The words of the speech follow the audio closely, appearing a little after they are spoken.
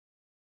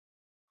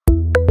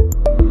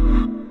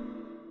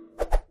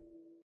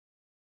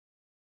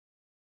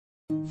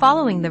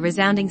Following the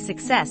resounding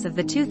success of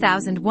the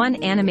 2001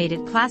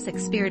 animated classic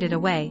Spirited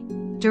Away,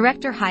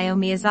 director Hayao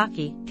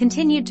Miyazaki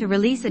continued to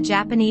release a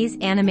Japanese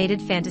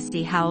animated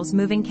fantasy, Howl'S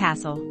Moving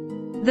Castle.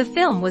 The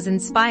film was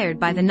inspired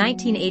by the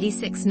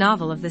 1986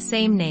 novel of the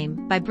same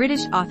name by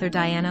British author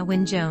Diana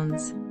Wynne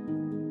Jones.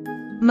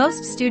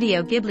 Most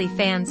Studio Ghibli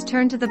fans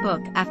turned to the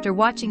book after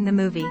watching the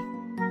movie.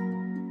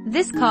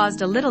 This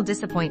caused a little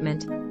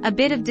disappointment, a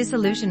bit of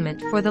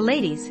disillusionment for the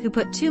ladies who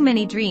put too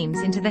many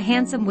dreams into the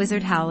handsome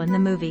wizard Howl in the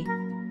movie.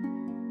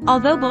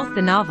 Although both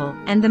the novel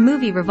and the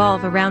movie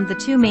revolve around the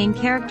two main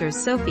characters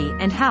Sophie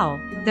and Howl,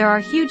 there are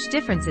huge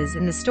differences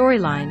in the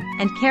storyline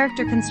and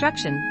character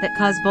construction that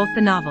cause both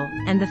the novel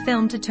and the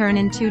film to turn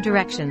in two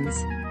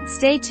directions.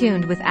 Stay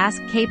tuned with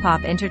Ask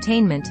K-Pop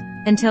Entertainment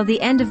until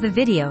the end of the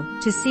video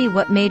to see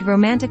what made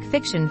romantic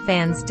fiction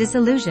fans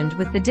disillusioned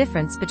with the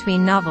difference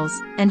between novels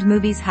and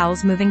movies.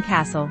 Howl'S Moving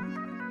Castle.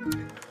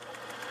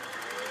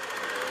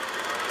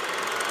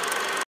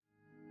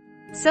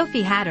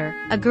 Sophie Hatter,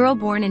 a girl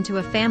born into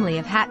a family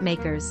of hat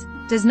makers,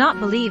 does not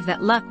believe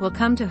that luck will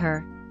come to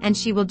her, and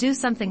she will do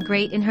something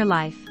great in her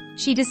life.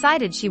 She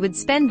decided she would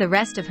spend the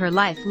rest of her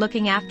life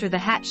looking after the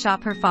hat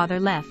shop her father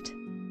left.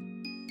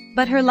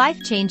 But her life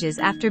changes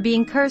after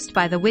being cursed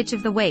by the Witch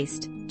of the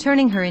Waste,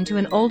 turning her into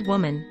an old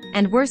woman,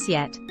 and worse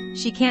yet,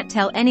 she can't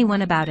tell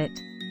anyone about it.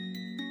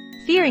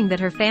 Fearing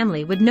that her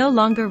family would no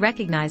longer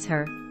recognize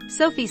her,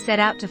 Sophie set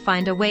out to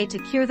find a way to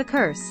cure the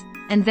curse,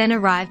 and then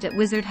arrived at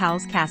Wizard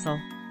Howl's castle.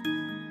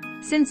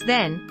 Since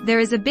then, there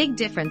is a big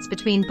difference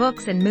between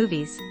books and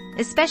movies,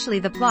 especially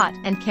the plot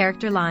and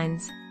character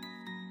lines.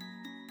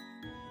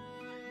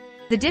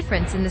 The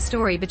difference in the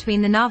story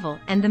between the novel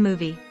and the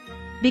movie.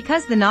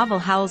 Because the novel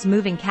Howl'S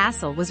Moving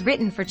Castle was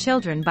written for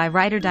children by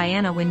writer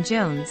Diana Wynne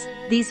Jones,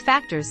 these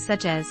factors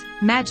such as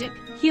magic,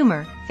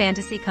 humor,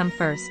 fantasy come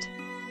first.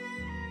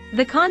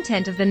 The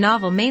content of the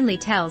novel mainly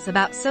tells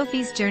about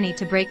Sophie's journey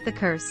to break the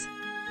curse.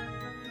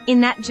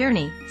 In that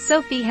journey,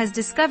 Sophie has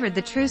discovered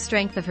the true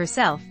strength of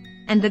herself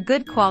and the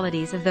good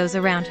qualities of those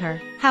around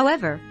her.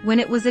 However, when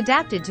it was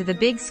adapted to the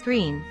big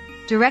screen,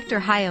 director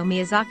Hayao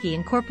Miyazaki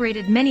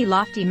incorporated many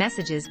lofty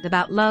messages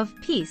about love,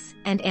 peace,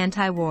 and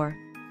anti-war.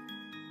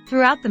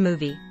 Throughout the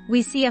movie,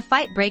 we see a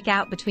fight break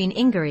out between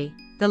Ingari,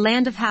 the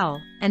land of Howl,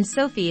 and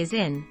Sophie is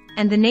in,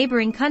 and the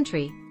neighboring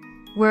country,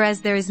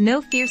 whereas there is no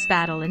fierce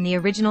battle in the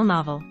original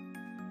novel.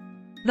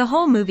 The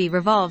whole movie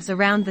revolves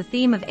around the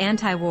theme of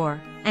anti-war,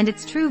 and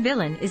its true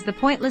villain is the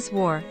pointless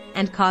war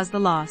and cause the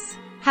loss.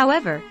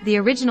 However, the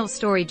original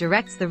story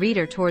directs the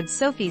reader towards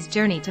Sophie's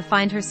journey to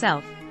find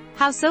herself,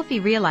 how Sophie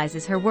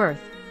realizes her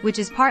worth, which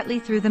is partly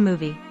through the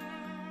movie.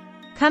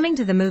 Coming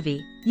to the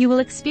movie, you will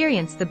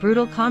experience the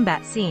brutal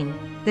combat scene,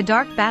 the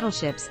dark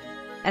battleships.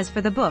 As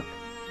for the book,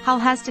 Howl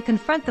has to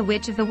confront the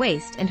Witch of the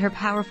Waste and her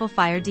powerful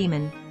fire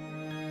demon.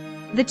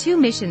 The two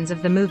missions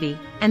of the movie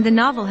and the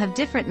novel have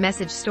different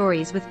message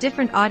stories with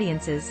different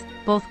audiences,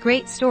 both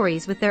great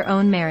stories with their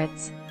own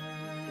merits.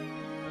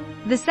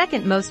 The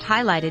second most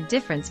highlighted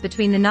difference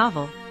between the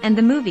novel and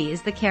the movie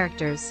is the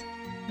characters.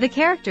 The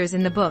characters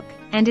in the book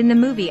and in the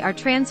movie are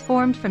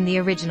transformed from the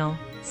original.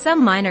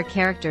 Some minor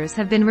characters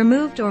have been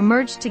removed or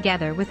merged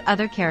together with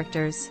other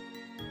characters.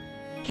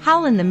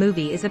 Howl in the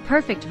movie is a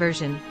perfect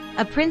version,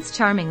 a Prince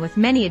Charming with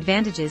many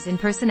advantages in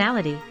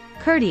personality,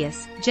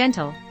 courteous,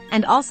 gentle,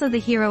 and also the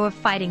hero of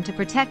fighting to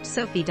protect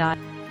Sophie.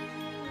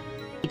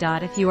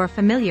 If you are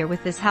familiar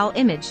with this Howl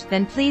image,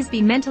 then please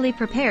be mentally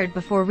prepared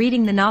before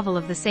reading the novel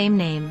of the same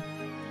name.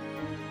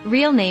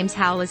 Real name's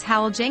Howl is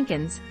Howell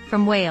Jenkins,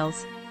 from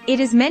Wales. It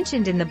is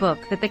mentioned in the book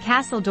that the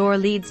castle door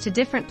leads to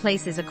different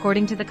places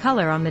according to the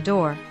color on the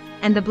door,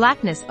 and the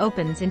blackness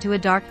opens into a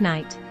dark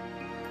night.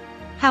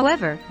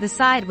 However, the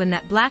side when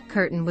that black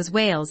curtain was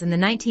Wales in the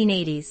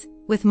 1980s,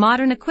 with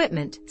modern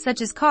equipment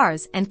such as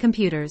cars and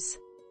computers.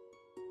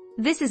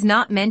 This is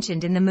not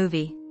mentioned in the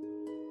movie.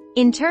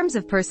 In terms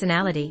of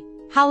personality,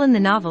 Howl in the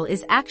novel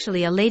is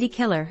actually a lady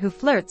killer who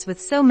flirts with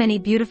so many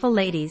beautiful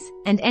ladies,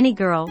 and any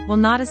girl will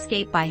not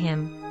escape by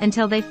him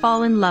until they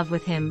fall in love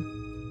with him.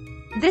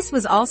 This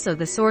was also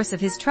the source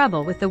of his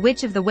trouble with the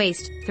Witch of the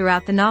Waste.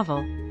 Throughout the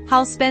novel,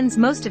 Howl spends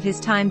most of his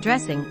time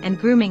dressing and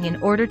grooming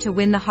in order to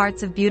win the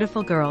hearts of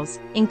beautiful girls,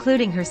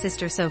 including her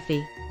sister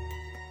Sophie.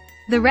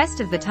 The rest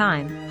of the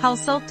time, Howl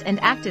sulked and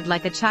acted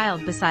like a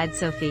child beside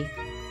Sophie.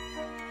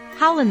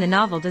 Howl in the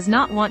novel does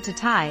not want to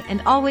tie and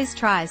always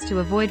tries to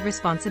avoid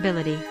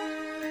responsibility.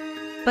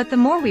 But the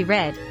more we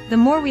read, the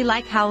more we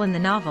like Howl in the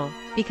novel,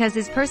 because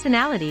his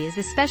personality is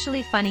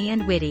especially funny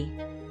and witty.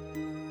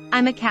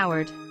 I'm a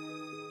coward.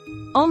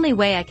 Only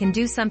way I can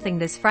do something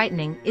this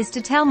frightening is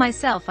to tell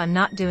myself I'm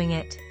not doing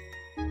it.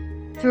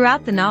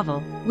 Throughout the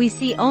novel, we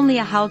see only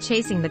a Howl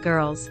chasing the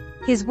girls.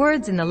 His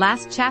words in the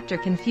last chapter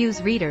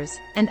confuse readers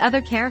and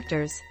other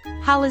characters.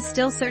 Howl is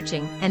still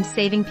searching and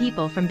saving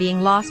people from being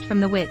lost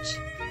from the witch.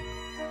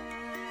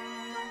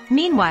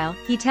 Meanwhile,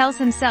 he tells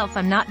himself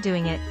I'm not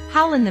doing it.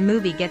 Howl in the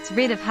movie gets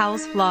rid of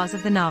Howl's flaws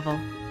of the novel.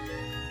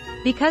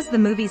 Because the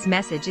movie's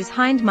message is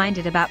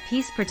high-minded about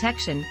peace,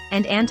 protection,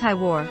 and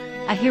anti-war,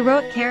 a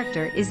heroic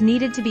character is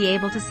needed to be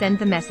able to send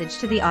the message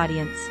to the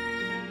audience.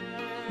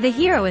 The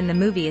hero in the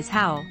movie is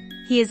Howl.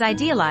 He is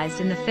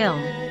idealized in the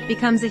film,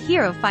 becomes a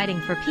hero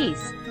fighting for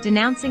peace,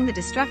 denouncing the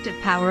destructive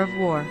power of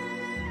war.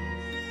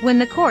 When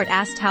the court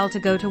asked Howl to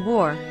go to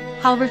war,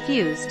 Howl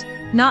refused,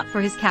 not for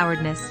his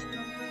cowardice.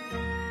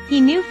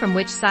 He knew from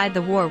which side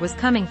the war was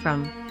coming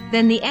from,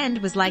 then the end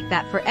was like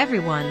that for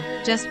everyone,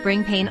 just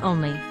bring pain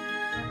only.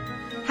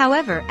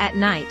 However, at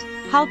night,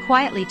 Howl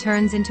quietly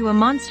turns into a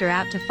monster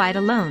out to fight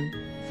alone,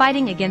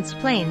 fighting against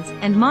planes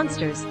and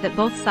monsters that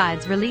both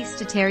sides release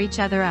to tear each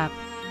other up.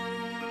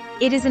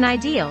 It is an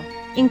ideal,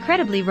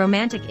 incredibly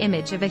romantic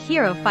image of a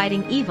hero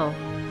fighting evil,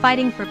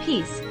 fighting for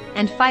peace,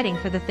 and fighting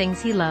for the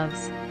things he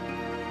loves.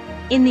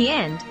 In the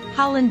end,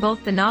 Howl in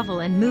both the novel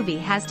and movie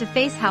has to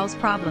face Howl's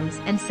problems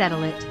and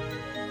settle it.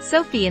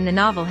 Sophie in the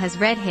novel has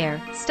red hair,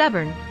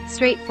 stubborn,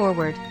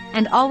 straightforward,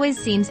 and always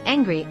seems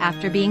angry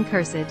after being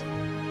cursed.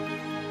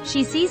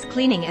 She sees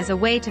cleaning as a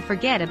way to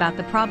forget about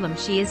the problem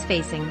she is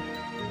facing.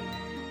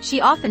 She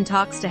often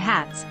talks to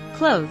hats,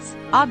 clothes,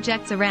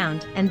 objects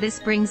around, and this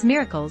brings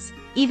miracles,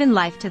 even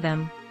life to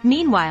them.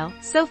 Meanwhile,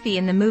 Sophie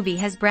in the movie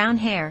has brown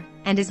hair,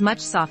 and is much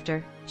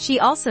softer. She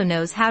also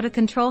knows how to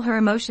control her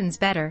emotions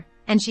better,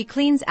 and she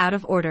cleans out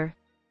of order.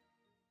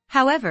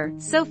 However,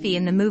 Sophie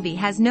in the movie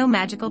has no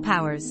magical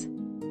powers.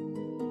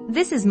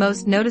 This is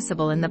most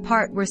noticeable in the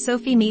part where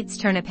Sophie meets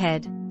Turnip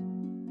Head.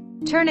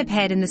 Turnip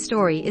Head in the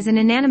story is an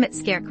inanimate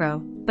scarecrow,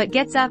 but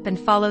gets up and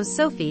follows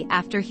Sophie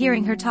after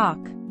hearing her talk.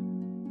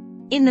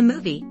 In the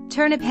movie,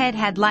 Turnip Head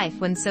had life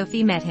when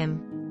Sophie met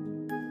him.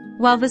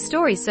 While the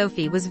story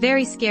Sophie was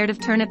very scared of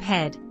Turnip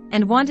Head,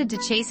 and wanted to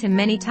chase him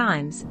many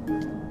times,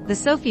 the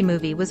Sophie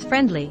movie was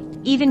friendly,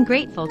 even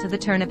grateful to the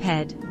Turnip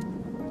Head.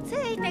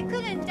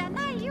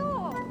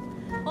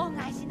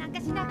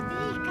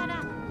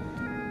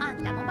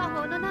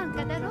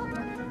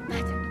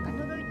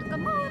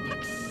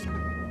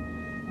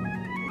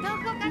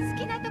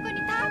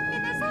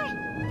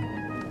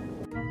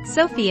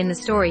 Sophie in the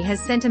story has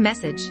sent a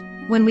message: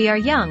 when we are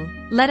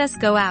young, let us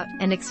go out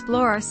and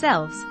explore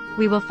ourselves,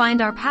 we will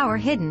find our power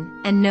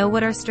hidden, and know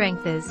what our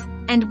strength is,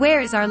 and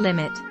where is our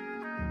limit.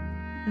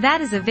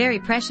 That is a very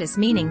precious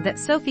meaning that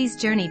Sophie's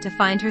journey to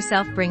find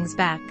herself brings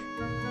back.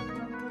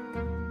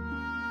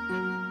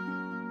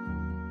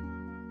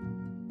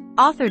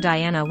 Author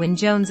Diana Wynne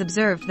Jones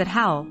observed that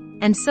Howl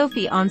and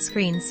Sophie on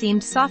screen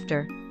seemed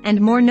softer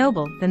and more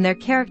noble than their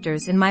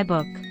characters in my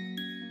book.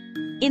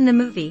 In the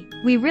movie,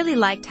 we really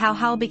liked how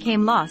Howl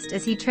became lost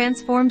as he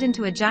transformed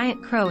into a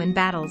giant crow in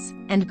battles,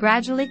 and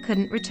gradually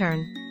couldn't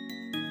return.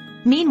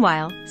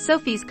 Meanwhile,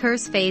 Sophie's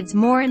curse fades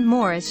more and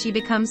more as she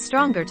becomes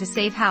stronger to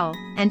save Howl,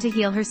 and to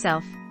heal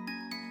herself.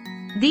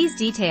 These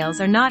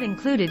details are not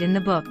included in the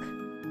book.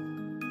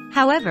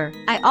 However,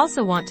 I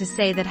also want to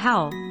say that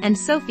Howl and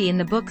Sophie in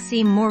the book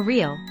seem more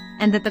real,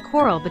 and that the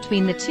quarrel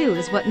between the two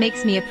is what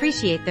makes me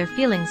appreciate their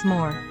feelings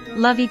more,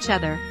 love each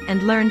other,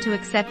 and learn to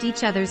accept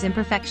each other's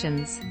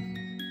imperfections.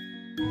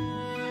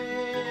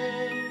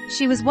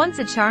 She was once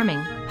a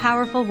charming,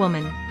 powerful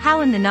woman.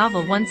 Howl in the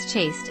novel once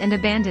chased and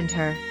abandoned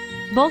her.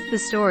 Both the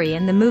story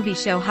and the movie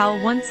show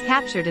Howl once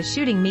captured a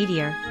shooting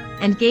meteor,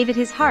 and gave it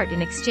his heart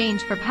in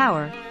exchange for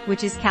power,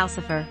 which is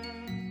calcifer.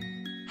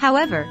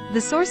 However, the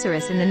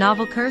sorceress in the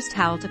novel cursed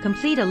Howl to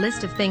complete a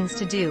list of things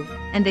to do,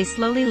 and they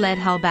slowly led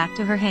Howl back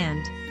to her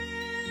hand.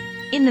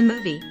 In the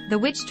movie, the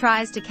witch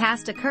tries to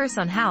cast a curse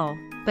on Howl,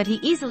 but he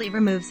easily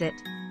removes it.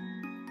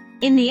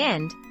 In the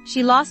end,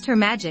 she lost her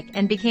magic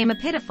and became a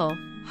pitiful,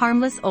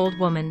 harmless old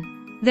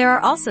woman. There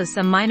are also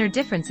some minor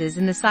differences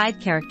in the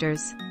side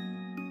characters.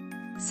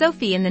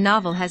 Sophie in the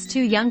novel has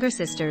two younger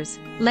sisters,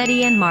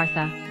 Letty and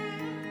Martha.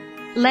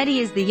 Letty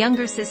is the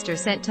younger sister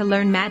sent to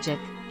learn magic,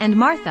 and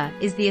Martha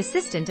is the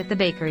assistant at the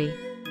bakery.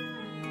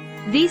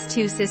 These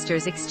two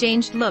sisters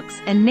exchanged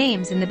looks and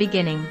names in the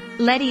beginning.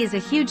 Letty is a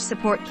huge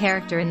support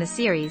character in the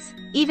series,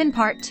 even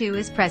part 2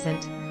 is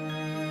present.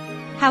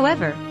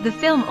 However, the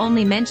film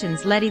only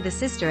mentions Letty the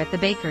sister at the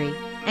bakery,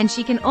 and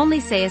she can only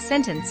say a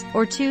sentence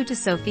or two to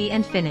Sophie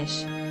and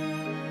finish.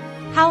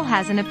 Howl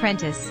has an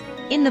apprentice.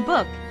 In the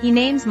book, he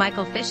names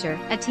Michael Fisher,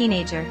 a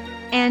teenager,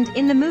 and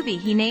in the movie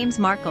he names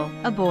Markle,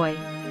 a boy.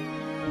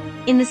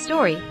 In the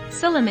story,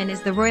 Suleiman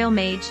is the royal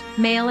mage,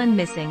 male and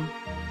missing.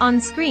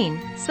 On screen,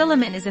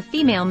 Suleiman is a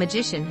female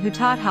magician who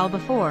taught Howl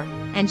before,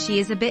 and she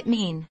is a bit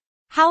mean.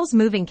 Howl's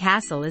Moving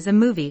Castle is a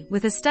movie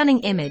with a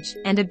stunning image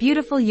and a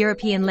beautiful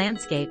European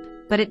landscape,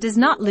 but it does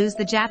not lose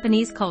the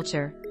Japanese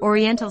culture,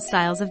 Oriental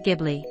styles of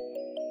Ghibli.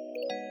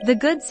 The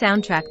good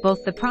soundtrack,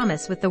 both The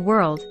Promise with the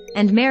World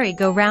and Merry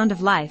Go Round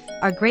of Life,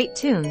 are great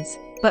tunes,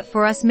 but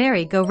for us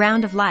Merry Go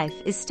Round of Life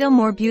is still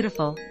more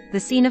beautiful. The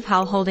scene of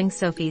Howl holding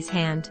Sophie's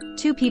hand,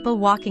 two people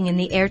walking in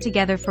the air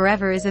together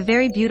forever, is a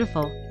very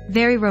beautiful,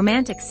 very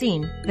romantic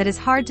scene that is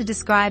hard to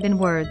describe in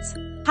words.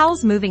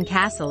 Howl's Moving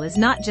Castle is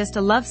not just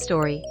a love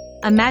story,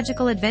 a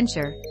magical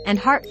adventure, and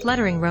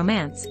heart-fluttering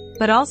romance,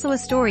 but also a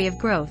story of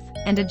growth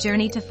and a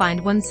journey to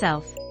find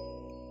oneself.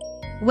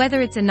 Whether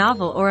it's a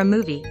novel or a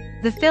movie,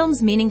 the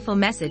film's meaningful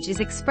message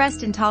is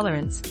expressed in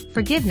tolerance,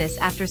 forgiveness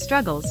after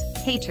struggles,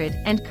 hatred,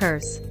 and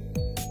curse.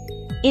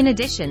 In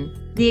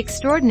addition, the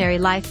extraordinary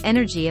life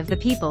energy of the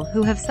people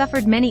who have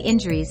suffered many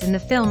injuries in the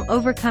film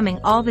overcoming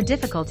all the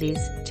difficulties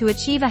to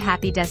achieve a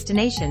happy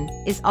destination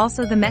is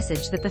also the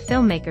message that the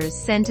filmmakers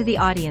send to the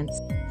audience.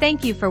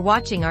 Thank you for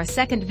watching our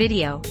second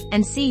video,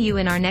 and see you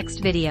in our next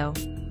video.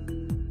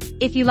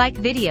 If you like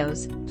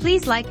videos,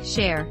 please like,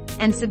 share,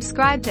 and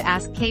subscribe to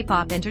Ask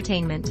K-Pop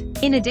Entertainment.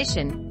 In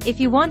addition, if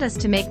you want us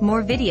to make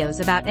more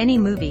videos about any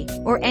movie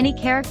or any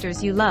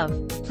characters you love,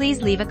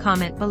 please leave a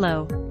comment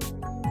below.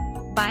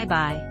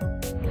 Bye-bye.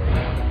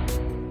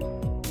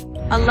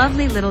 A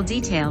lovely little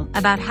detail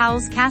about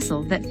Howl's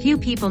castle that few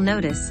people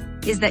notice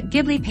is that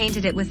Ghibli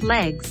painted it with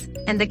legs,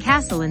 and the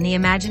castle in the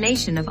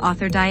imagination of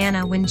author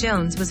Diana Wynne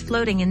Jones was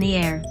floating in the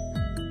air.